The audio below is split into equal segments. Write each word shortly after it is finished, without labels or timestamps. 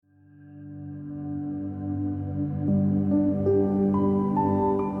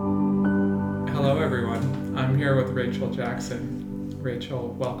here with Rachel Jackson. Rachel,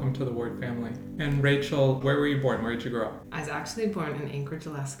 welcome to the Ward family. And Rachel, where were you born? Where did you grow up? I was actually born in Anchorage,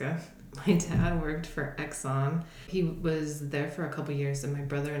 Alaska. My dad worked for Exxon. He was there for a couple years, and my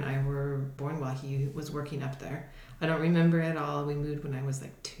brother and I were born while he was working up there. I don't remember at all. We moved when I was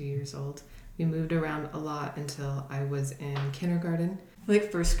like 2 years old. We moved around a lot until I was in kindergarten,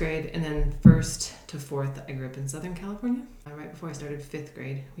 like first grade, and then first to fourth, I grew up in Southern California. Right before I started fifth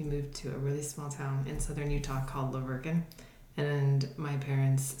grade, we moved to a really small town in southern Utah called Lavergan, and my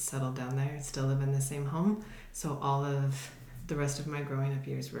parents settled down there, still live in the same home. So all of the rest of my growing up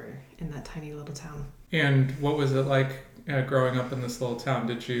years were in that tiny little town. And what was it like growing up in this little town?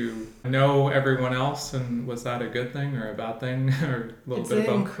 Did you know everyone else, and was that a good thing or a bad thing, or a little bit of both? It's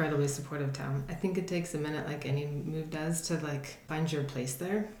an incredibly supportive town. I think it takes a minute, like any move does, to find your place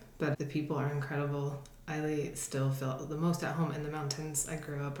there, but the people are incredible. I still feel the most at home in the mountains. I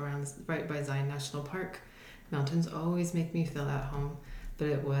grew up right by Zion National Park. Mountains always make me feel at home, but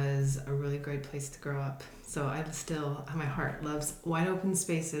it was a really great place to grow up. So my heart loves wide open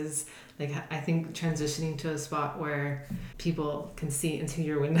spaces. I think transitioning to a spot where people can see into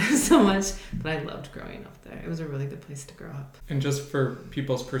your windows so much, but I loved growing up there. It was a really good place to grow up. And just for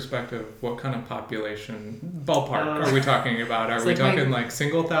people's perspective, what kind of population, ballpark, are we talking about? Are we talking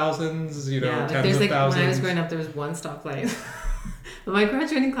single thousands, tens of thousands? When I was growing up, there was one stoplight. But my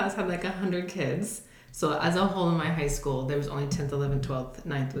graduating class had 100 kids. So as a whole in my high school, there was only 10th, 11th, 12th,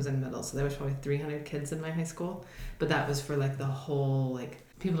 9th was in middle. So there was probably 300 kids in my high school. But that was for the whole,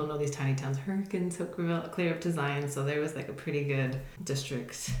 people don't know these tiny towns. Hurricanes clear up to Zion. So there was a pretty good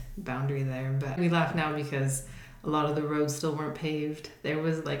district boundary there. But we laugh now because a lot of the roads still weren't paved. There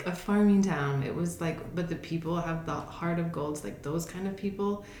was a farming town. It was but the people have the heart of gold. Those kind of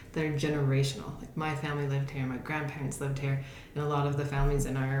people, they're generational. My family lived here. My grandparents lived here. And a lot of the families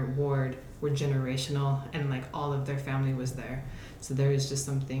in our ward were generational, and all of their family was there. So there was just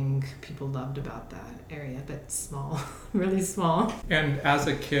something people loved about that area, but small, really small. And as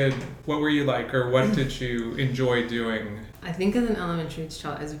a kid, what were you like, or what did you enjoy doing? I think as an elementary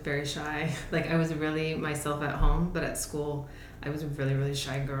child, I was very shy. I was really myself at home, but at school, I was a really, really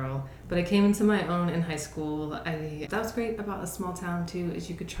shy girl. But I came into my own in high school. That was great about a small town too, is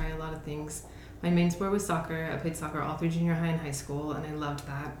you could try a lot of things. My main sport was soccer. I played soccer all through junior high and high school, and I loved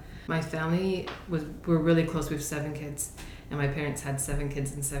that. My family we're really close. We have 7 kids, and my parents had 7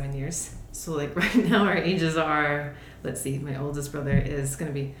 kids in 7 years. So right now our ages are, let's see, my oldest brother is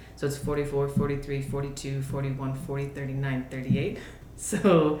going to be, so it's 44, 43, 42, 41, 40, 39, 38.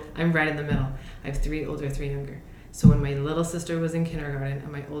 So I'm right in the middle. I have 3 older, 3 younger. So when my little sister was in kindergarten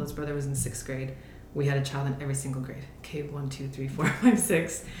and my oldest brother was in 6th grade, we had a child in every single grade. K1, 2, 3, 4, 5,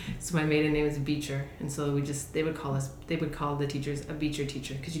 6. So my maiden name is Beecher. And so they would call the teachers a Beecher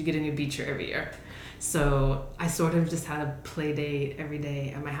teacher, because you get a new Beecher every year. So I sort of just had a play date every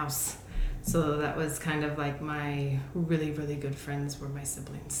day at my house. So that was kind of my really, really good friends were my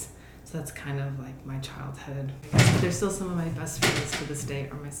siblings. So that's kind of my childhood. They're still some of my best friends to this day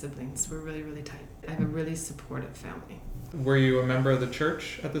are my siblings. We're really, really tight. I have a really supportive family. Were you a member of the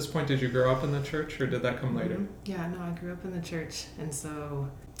church at this point? Did you grow up in the church, or did that come later? Yeah, no, I grew up in the church. And so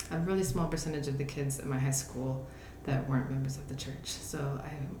a really small percentage of the kids at my high school that weren't members of the church. So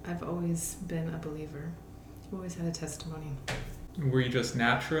I've always been a believer. I've always had a testimony. Were you just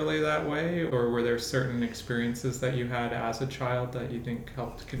naturally that way, or were there certain experiences that you had as a child that you think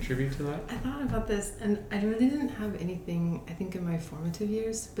helped contribute to that? I thought about this, and I really didn't have anything, I think, in my formative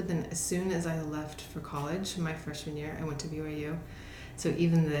years. But then as soon as I left for college, my freshman year, I went to BYU. So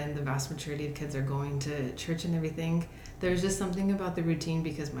even then, the vast majority of kids are going to church and everything. There's just something about the routine,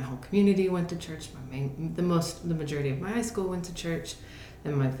 because my whole community went to church. The majority of my high school went to church,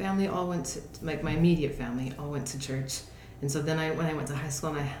 and my family all went to, my immediate family all went to church. And so then when I went to high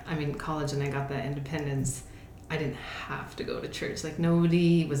school and college, and I got that independence, I didn't have to go to church.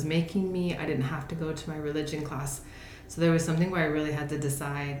 Nobody was making me. I didn't have to go to my religion class. So there was something where I really had to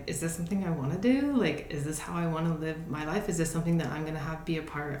decide, is this something I want to do? Is this how I want to live my life? Is this something that I'm going to have be a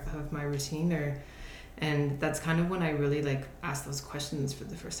part of my routine? And that's kind of when I really asked those questions for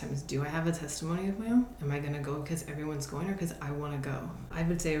the first time, is, do I have a testimony of my own? Am I going to go because everyone's going, or because I want to go? I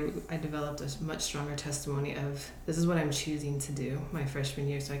would say I developed a much stronger testimony of, this is what I'm choosing to do my freshman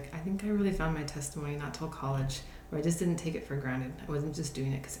year. So I think I really found my testimony not till college, where I just didn't take it for granted. I wasn't just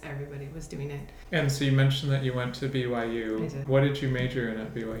doing it because everybody was doing it. And so you mentioned that you went to BYU. I did. What did you major in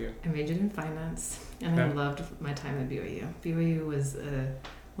at BYU? I majored in finance, and I loved my time at BYU. BYU was a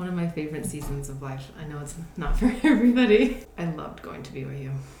one of my favorite seasons of life. I know it's not for everybody. I loved going to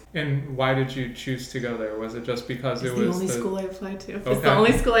BYU. And why did you choose to go there? Was it just because it was the only school I applied to? Okay. It's the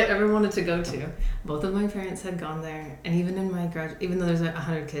only school I ever wanted to go to. Both of my parents had gone there, and even in my even though there's like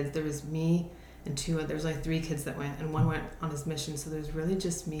 100 kids, there was me and there's like 3 kids that went, and one went on his mission. So there's really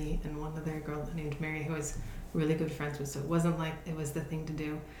just me and one other girl named Mary who I was really good friends with. So it wasn't like it was the thing to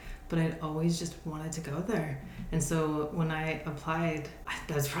do, but I'd always just wanted to go there. And so when I applied,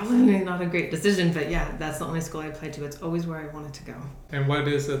 that's probably not a great decision, but yeah, that's the only school I applied to. It's always where I wanted to go. And what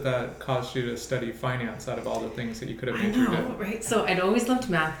is it that caused you to study finance out of all the things that you could have majored in? Right? So I'd always loved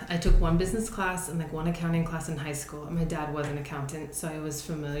math. I took one business class and like one accounting class in high school. My dad was an accountant, so I was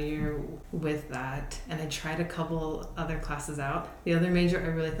familiar with that. And I tried a couple other classes out. The other major I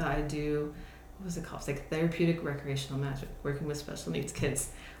really thought I'd do, what was it called? It's like therapeutic recreational magic, working with special needs kids,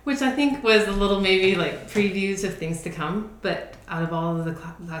 which I think was a little maybe like previews of things to come. But out of all of the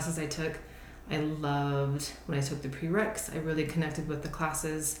classes I took, I loved when I took the prereqs. I really connected with the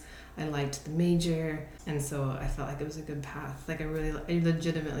classes. I liked the major, and so I felt like it was a good path. Like I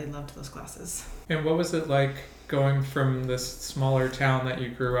legitimately loved those classes. And what was it like going from this smaller town that you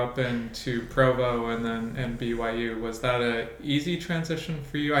grew up in to Provo and BYU? Was that a easy transition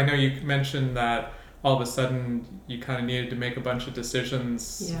for you? I know you mentioned that all of a sudden you kind of needed to make a bunch of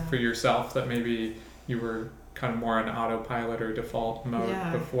decisions for yourself, that maybe you were kind of more on autopilot or default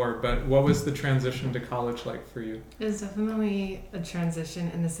mode before, but what was the transition to college like for you? It was definitely a transition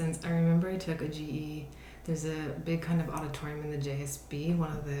in the sense, I remember I took a GE. There's a big kind of auditorium in the JSB,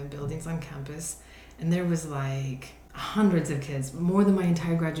 one of the buildings on campus, and there was like hundreds of kids, more than my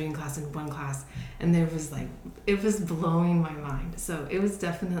entire graduating class in one class, and there was like, it was blowing my mind. So it was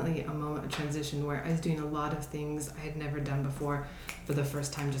definitely a moment of transition where I was doing a lot of things I had never done before for the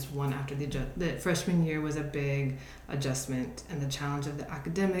first time, just one after the freshman year was a big adjustment, and the challenge of the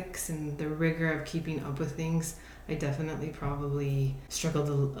academics and the rigor of keeping up with things. I definitely probably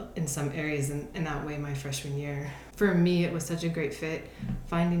struggled in some areas in that way my freshman year. For me, it was such a great fit.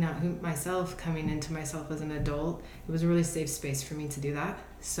 Finding out coming into myself as an adult, it was a really safe space for me to do that.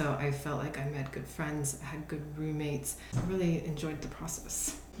 So I felt like I met good friends, I had good roommates. I really enjoyed the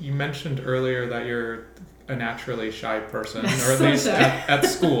process. You mentioned earlier that you're a naturally shy person, or at least at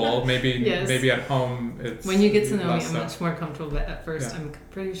school. Maybe at home it's when you get to know me, I'm much more comfortable, but at first I'm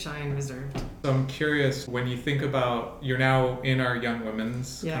pretty shy and reserved. So I'm curious, when you think about, you're now in our Young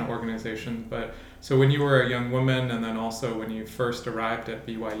Women's kind of organization, but so when you were a young woman and then also when you first arrived at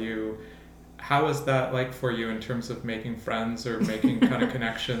BYU, how was that like for you in terms of making friends or making kind of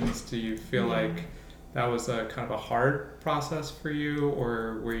connections? Do you feel like that was a kind of a hard process for you,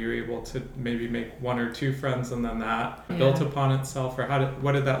 or were you able to maybe make 1 or 2 friends and then that built upon itself, or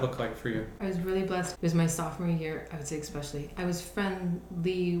what did that look like for you? I was really blessed. It was my sophomore year, I would say especially. I was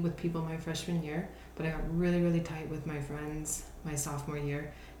friendly with people my freshman year, but I got really, really tight with my friends my sophomore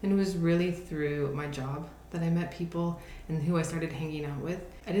year. And it was really through my job that I met people and who I started hanging out with.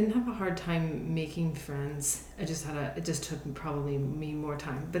 I didn't have a hard time making friends. It just took probably me more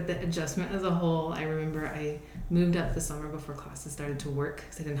time. But the adjustment as a whole, I remember I moved up the summer before classes started to work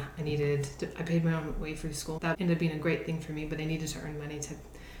because I paid my own way through school. That ended up being a great thing for me, but I needed to earn money to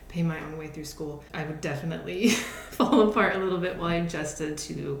pay my own way through school. I would definitely fall apart a little bit while I adjusted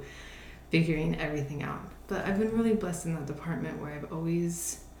to figuring everything out. But I've been really blessed in that department where I've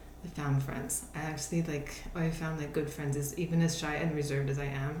always found friends. I found good friends, is even as shy and reserved as I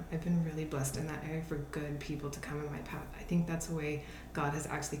am. I've been really blessed in that area for good people to come in my path. I think that's the way God has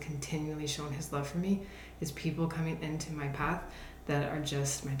actually continually shown his love for me, is people coming into my path that are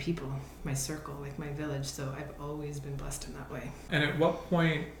just my people, my circle, like my village. So I've always been blessed in that way. And at what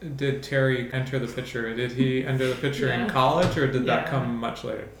point did Terry enter the picture? Did he enter the picture in college, or did that come much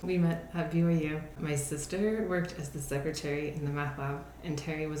later? We met at BYU. My sister worked as the secretary in the math lab, and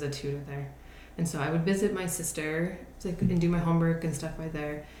Terry was a tutor there. And so I would visit my sister and do my homework and stuff by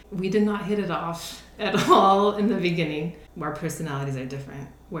there. We did not hit it off at all in the beginning. Our personalities are different.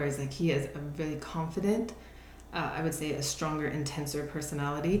 Whereas he is a really confident, I would say a stronger, intenser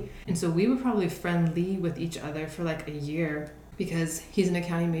personality. And so we were probably friendly with each other for a year because he's an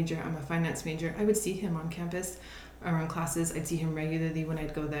accounting major, I'm a finance major. I would see him on campus around classes. I'd see him regularly when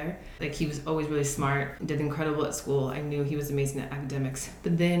I'd go there. He was always really smart, did incredible at school. I knew he was amazing at academics.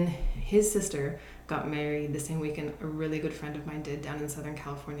 But then his sister got married the same weekend a really good friend of mine did down in Southern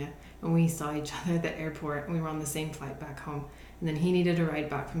California. And we saw each other at the airport, and we were on the same flight back home. And then he needed a ride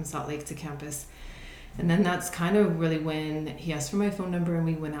back from Salt Lake to campus. And then that's kind of really when he asked for my phone number and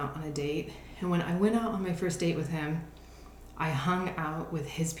we went out on a date. And when I went out on my first date with him, I hung out with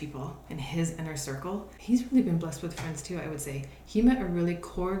his people in his inner circle. He's really been blessed with friends too, I would say. He met a really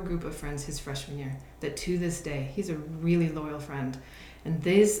core group of friends his freshman year that to this day, he's a really loyal friend. And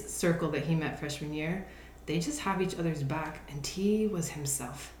this circle that he met freshman year, they just have each other's back, and T was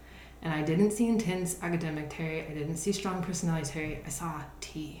himself. And I didn't see intense academic Terry. I didn't see strong personality Terry. I saw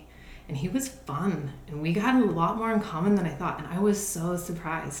T. And he was fun. And we got a lot more in common than I thought. And I was so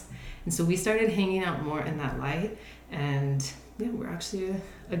surprised. And so we started hanging out more in that light. And yeah, we're actually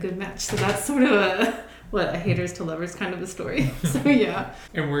a good match. So that's sort of a haters to lovers kind of a story. So yeah.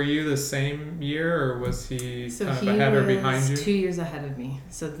 And were you the same year, or was he kind of ahead or behind you? 2 years ahead of me.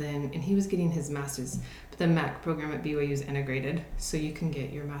 So then, and he was getting his master's. But the MAC program at BYU is integrated, so you can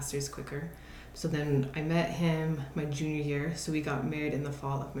get your master's quicker. So then I met him my junior year. So we got married in the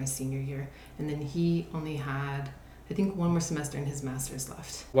fall of my senior year. And then he only had, I think, one more semester in his master's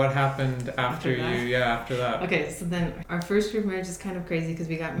left. What happened after that? Okay, so then our first year of marriage is kind of crazy because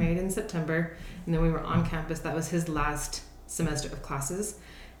we got married in September, and then we were on campus. That was his last semester of classes.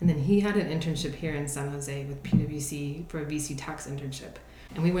 And then he had an internship here in San Jose with PwC for a VC tax internship.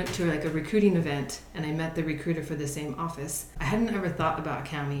 And we went to like a recruiting event, and I met the recruiter for the same office. I hadn't ever thought about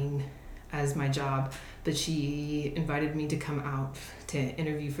accounting as my job, but she invited me to come out to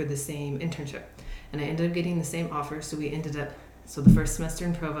interview for the same internship. And I ended up getting the same offer, so the first semester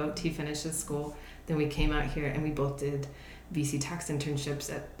in Provo, T finished his school, then we came out here and we both did VC tax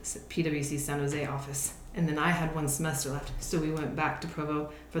internships at PwC San Jose office. And then I had one semester left, so we went back to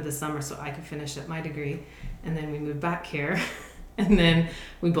Provo for the summer so I could finish up my degree. And then we moved back here, and then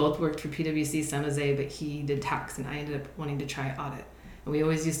we both worked for PwC San Jose, but he did tax and I ended up wanting to try audit. And we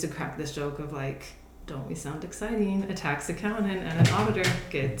always used to crack this joke of like, don't we sound exciting? A tax accountant and an auditor,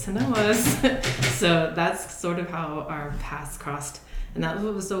 get to know us. So that's sort of how our paths crossed. And that was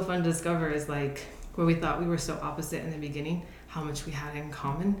what was so fun to discover, is like where we thought we were so opposite in the beginning, how much we had in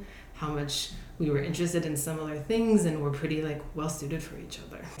common, how much we were interested in similar things, and we're pretty like well suited for each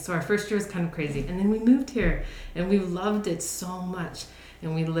other. So our first year was kind of crazy. And then we moved here and we loved it so much.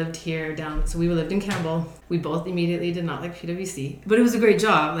 And we lived here so we lived in Campbell. We both immediately did not like PwC, but it was a great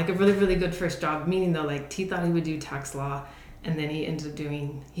job, like a really, really good first job, meaning though, like T thought he would do tax law, and then he ended up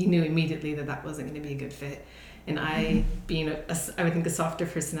he knew immediately that wasn't going to be a good fit. And I, being I would think a softer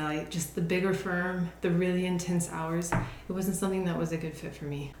personality, just the bigger firm, the really intense hours, it wasn't something that was a good fit for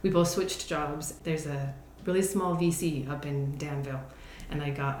me. We both switched jobs. There's a really small VC up in Danville, and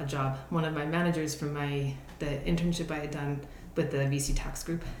I got a job. One of my managers from the internship I had done with the VC tax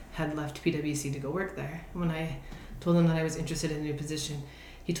group had left PwC to go work there. When I told him that I was interested in a new position,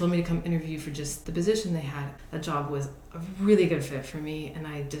 he told me to come interview for just the position they had. That job was a really good fit for me, and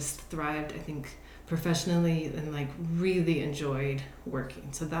I just thrived, I think, professionally, and like really enjoyed working.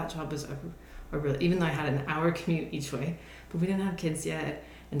 So that job was a real, even though I had an hour commute each way, but we didn't have kids yet,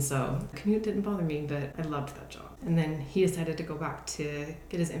 and so the commute didn't bother me, but I loved that job. And then he decided to go back to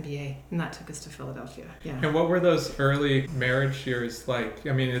get his MBA, and that took us to Philadelphia. Yeah. And what were those early marriage years like?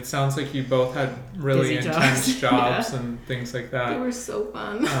 I mean, it sounds like you both had really busy intense jobs yeah. and things like that. They were so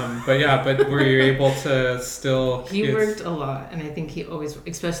fun. But were you able to still... He worked a lot, and I think he always,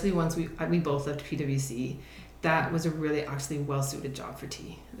 especially once we both left PwC, that was a really actually well-suited job for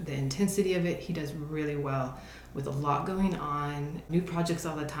T. The intensity of it, he does really well with a lot going on, new projects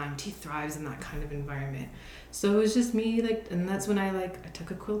all the time. T thrives in that kind of environment. So it was just me, and that's when I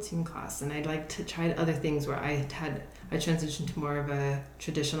took a quilting class, and I to try other things where I transitioned to more of a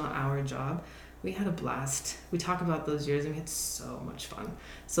traditional hour job. We had a blast. We talk about those years, and we had so much fun.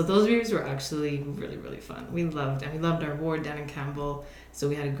 So those years were actually really, really fun. We loved our ward down in Campbell. So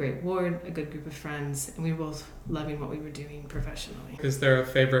we had a great ward, a good group of friends, and we were both loving what we were doing professionally. Is there a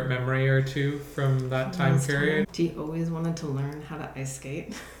favorite memory or two from that time period? T always wanted to learn how to ice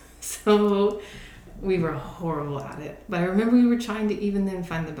skate. So we were horrible at it. But I remember we were trying to even then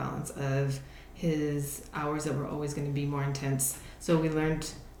find the balance of his hours that were always going to be more intense. So we learned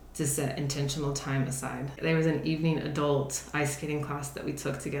to set intentional time aside. There was an evening adult ice skating class that we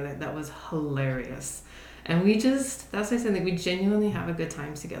took together that was hilarious. And that's why I said, we genuinely have a good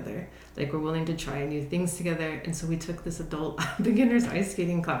time together. We're willing to try new things together. And so we took this adult beginner's ice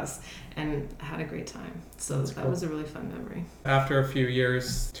skating class and had a great time. So that was a really fun memory. After a few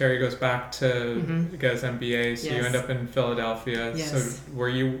years, Terry goes back to get his MBA. So you end up in Philadelphia. Yes. So were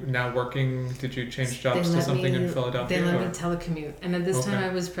you now working? Did you change jobs to something in Philadelphia? They let me telecommute. And at this time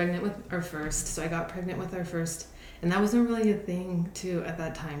I was pregnant with our first. So I got pregnant with our first. And that wasn't really a thing too at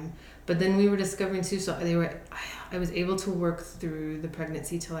that time. But then we were discovering too, so I was able to work through the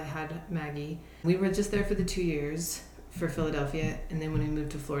pregnancy till I had Maggie. We were just there for the 2 years for Philadelphia, and then when we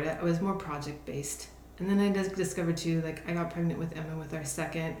moved to Florida, I was more project based. And then I discovered too, like I got pregnant with Emma with our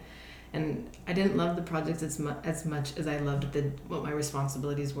second, and I didn't love the projects as much as I loved what my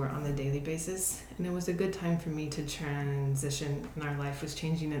responsibilities were on the daily basis. And it was a good time for me to transition, and our life was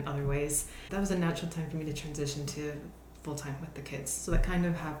changing in other ways. That was a natural time for me to transition to full-time with the kids. So that kind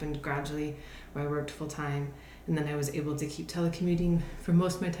of happened gradually, where I worked full-time, and then I was able to keep telecommuting for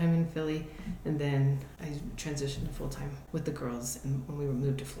most of my time in Philly, and then I transitioned to full-time with the girls when we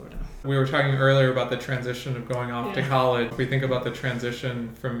moved to Florida. We were talking earlier about the transition of going off to college. We think about the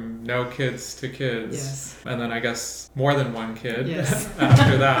transition from no kids to kids, yes. And then I guess more than one kid yes.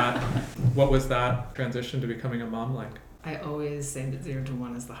 after that. What was that transition to becoming a mom like? I always say that 0 to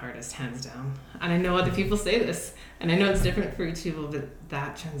 1 is the hardest, hands down. And I know other people say this, and I know it's different for each people, but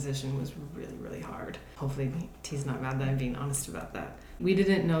that transition was really, really hard. Hopefully T's not mad that I'm being honest about that. We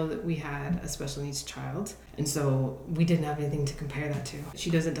didn't know that we had a special needs child, and so we didn't have anything to compare that to. She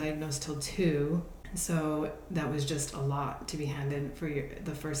doesn't diagnose till 2, so that was just a lot to be handed for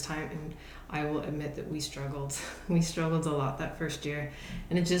the first time, and I will admit that we struggled. We struggled a lot that first year,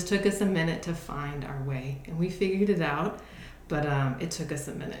 and it just took us a minute to find our way, and we figured it out, but it took us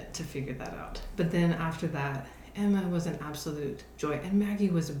a minute to figure that out. But then after that, Emma was an absolute joy, and Maggie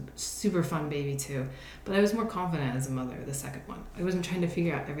was a super fun baby too, but I was more confident as a mother, the second one. I wasn't trying to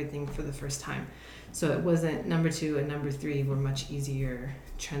figure out everything for the first time. So it wasn't number 2 and number 3 were much easier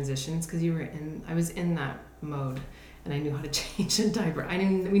transitions, because I was in that mode, and I knew how to change a diaper.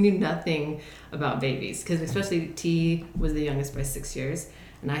 We knew nothing about babies, because especially T was the youngest by 6 years,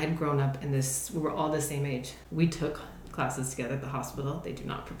 and I had grown up in this, we were all the same age. We took classes together at the hospital. They do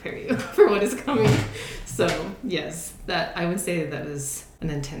not prepare you for what is coming. So yes, that I would say that was an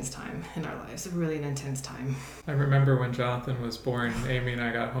intense time in our lives, really an intense time. I remember when Jonathan was born, Amy and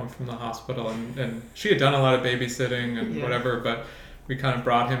I got home from the hospital, and she had done a lot of babysitting and whatever, but we kind of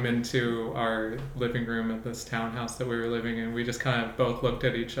brought him into our living room at this townhouse that we were living in. We just kind of both looked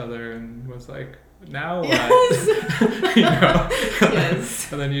at each other and was like, now what? Yes.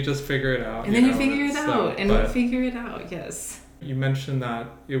 Yes. And then you just figure it out. And then you figure it out. And we figure it out, yes. You mentioned that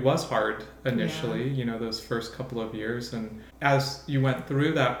it was hard initially, those first couple of years. And as you went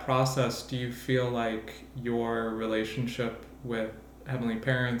through that process, do you feel like your relationship with Heavenly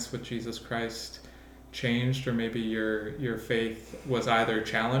Parents, with Jesus Christ, changed, or maybe your faith was either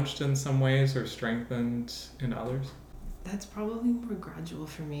challenged in some ways or strengthened in others? That's probably more gradual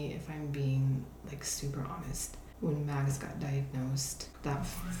for me, if I'm being super honest. When Mags got diagnosed, that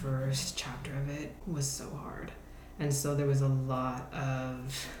first chapter of it was so hard. And so there was a lot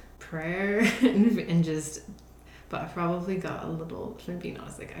of prayer and but I probably got a little, if I'm being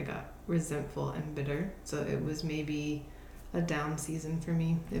honest, I got resentful and bitter. So it was maybe a down season for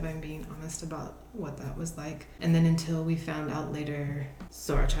me, if I'm being honest about what that was like. And then until we found out later,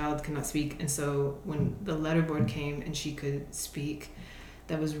 so our child cannot speak, and so when the letterboard came and she could speak,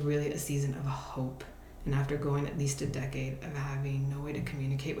 that was really a season of hope. And after going at least a decade of having no way to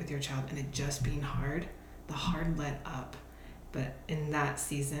communicate with your child and it just being hard, the hard let up. But in that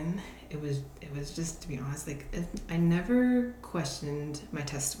season, it was just, to be honest, I never questioned my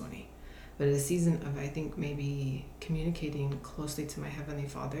testimony. But a season of, I think, maybe communicating closely to my Heavenly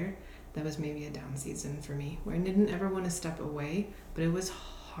Father, that was maybe a down season for me, where I didn't ever want to step away, but it was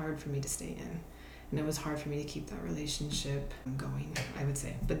hard for me to stay in. And it was hard for me to keep that relationship going, I would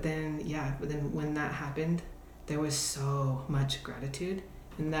say. But then when that happened, there was so much gratitude.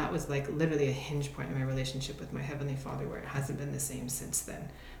 And that was literally a hinge point in my relationship with my Heavenly Father, where it hasn't been the same since then,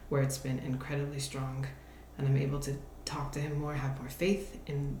 where it's been incredibly strong. And I'm able to talk to him more, have more faith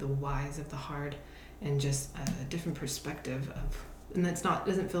in the whys of the hard, and just a different perspective of, and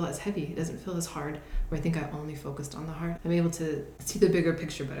doesn't feel as heavy, it doesn't feel as hard, where I think I only focused on the hard. I'm able to see the bigger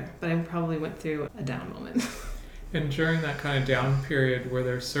picture better, but I probably went through a down moment. And during that kind of down period, were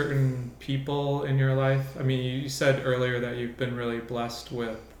there certain people in your life? I mean, you said earlier that you've been really blessed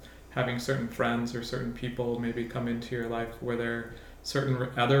with having certain friends or certain people maybe come into your life. Were there certain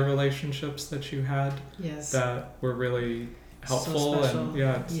other relationships that you had that were really helpful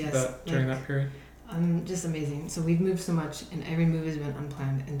during that period? Just amazing. So we've moved so much, and every move has been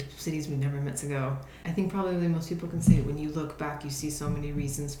unplanned into cities we never meant to go. I think probably most people can say when you look back, you see so many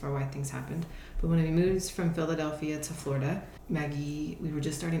reasons for why things happened. But when we moved from Philadelphia to Florida, Maggie, we were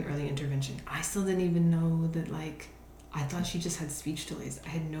just starting early intervention. I still didn't even know that, I thought she just had speech delays. I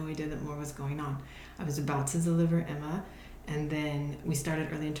had no idea that more was going on. I was about to deliver Emma, and then we started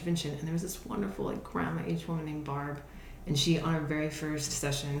early intervention, and there was this wonderful grandma-age woman named Barb, and she, on our very first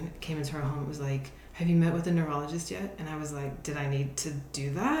session, came into our home. It was like, have you met with a neurologist yet? And I was like, did I need to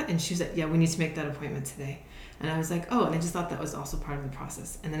do that? And she was like, yeah, we need to make that appointment today. And I was like, oh, and I just thought that was also part of the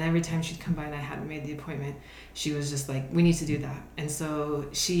process. And then every time she'd come by and I hadn't made the appointment, she was just like, we need to do that. And so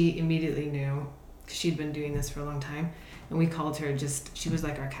she immediately knew, because she'd been doing this for a long time. And we called her she was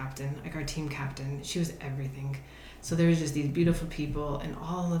like our captain, like our team captain. She was everything. So there was just these beautiful people and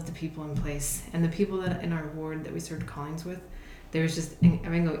all of the people in place. And the people that in our ward that we served callings with, there was just, I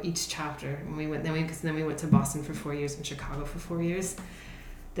mean, go each chapter. And we went, then we went to Boston for 4 years and Chicago for 4 years.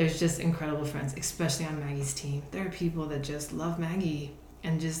 There's just incredible friends, especially on Maggie's team. There are people that just love Maggie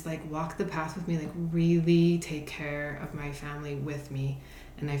and just like walk the path with me, like really take care of my family with me.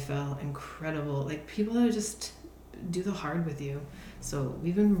 And I felt incredible. Like people that just do the hard with you. So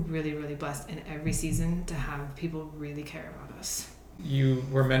we've been really, really blessed in every season to have people really care about us. You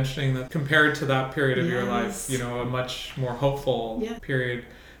were mentioning that compared to that period of your life, you know, a much more hopeful period.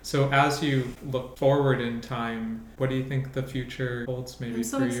 So as you look forward in time, what do you think the future holds maybe I'm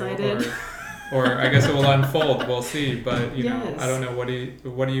so for excited. you? Or I guess it will unfold. We'll see. But, you know, I don't know. What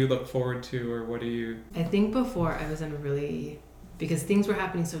do you look forward to, or what do you... I think before I was because things were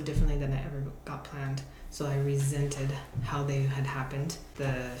happening so differently than I ever got planned. So I resented how they had happened,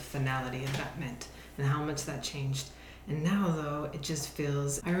 the finality of that meant, and how much that changed. And now, though, it just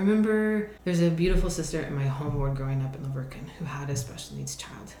feels... I remember there's a beautiful sister in my home ward growing up in Laverkin who had a special needs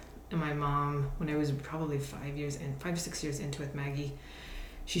child. And my mom, when I was probably 5 or 6 years into with Maggie,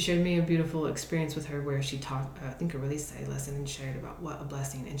 she shared me a beautiful experience with her where she taught, I think, a really side lesson and shared about what a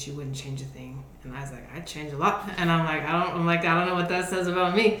blessing, and she wouldn't change a thing. And I was like, I'd change a lot. And I don't know what that says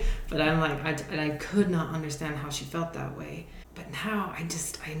about me. But I could not understand how she felt that way. But now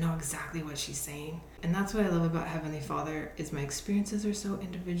I know exactly what she's saying. And that's what I love about Heavenly Father is my experiences are so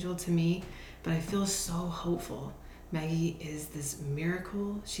individual to me, but I feel so hopeful. Maggie is this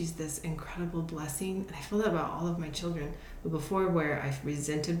miracle. She's this incredible blessing. And I feel that about all of my children. But before, where I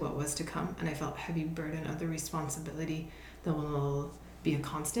resented what was to come and I felt heavy burden of the responsibility that will be a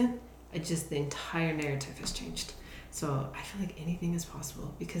constant, the entire narrative has changed. So I feel like anything is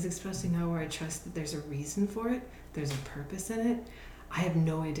possible, because especially now where I trust that there's a reason for it, there's a purpose in it. I have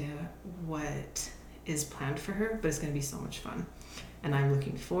no idea what is planned for her, but it's going to be so much fun. And I'm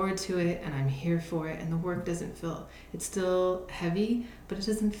looking forward to it, and I'm here for it. And the work it's still heavy, but it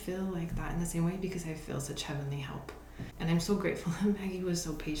doesn't feel like that in the same way, because I feel such heavenly help. And I'm so grateful that Maggie was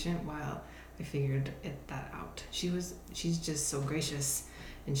so patient while I figured that out. She's just so gracious,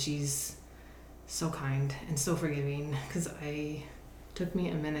 and she's so kind and so forgiving, because it took me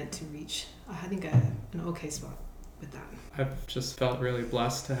a minute to reach, I think, an okay spot with that. I've just felt really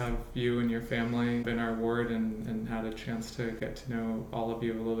blessed to have you and your family in our ward and had a chance to get to know all of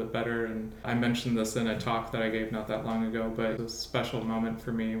you a little bit better. And I mentioned this in a talk that I gave not that long ago, but it was a special moment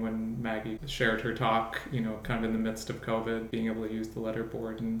for me when Maggie shared her talk, you know, kind of in the midst of COVID, being able to use the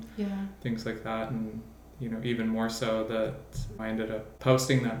letterboard and things like that. And you know, even more so that I ended up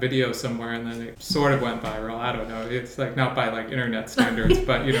posting that video somewhere, and then it sort of went viral. I don't know. It's like not by like internet standards,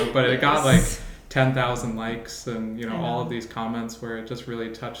 but you know, but it got like 10,000 likes and, you know, all of these comments where it just really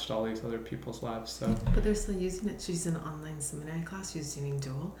touched all these other people's lives. So, but they're still using it. She's in an online seminary class using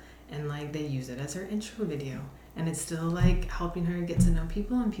Dual, and like they use it as her intro video, and it's still like helping her get to know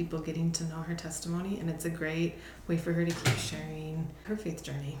people and people getting to know her testimony, and it's a great way for her to keep sharing her faith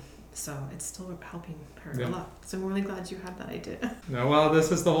journey. So it's still helping her a lot. So I'm really glad you had that idea. No, well,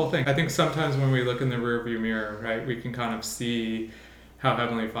 this is the whole thing. I think sometimes when we look in the rearview mirror, right, we can kind of see how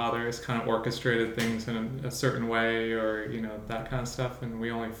Heavenly Father has kind of orchestrated things in a certain way, or, you know, that kind of stuff. And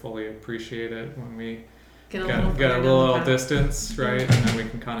we only fully appreciate it when we get a little distance, right? And then we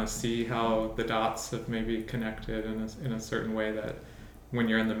can kind of see how the dots have maybe connected in a certain way that when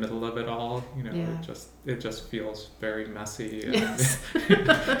you're in the middle of it all, you know, it just feels very messy. And, you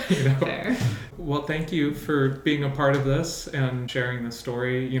know. Fair. Well, thank you for being a part of this and sharing the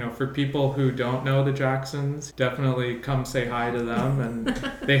story. You know, for people who don't know the Jacksons, definitely come say hi to them. And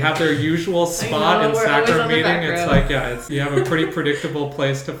they have their usual spot in Sacrament Meeting. It's like, you have a pretty predictable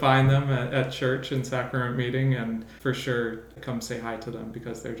place to find them at church in Sacrament Meeting. And for sure, come say hi to them,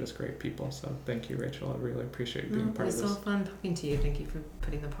 because they're just great people. So thank you, Rachel. I really appreciate being a part of this. It was so fun talking to you. Thank you for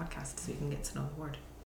putting the podcast so we can get to know the Word.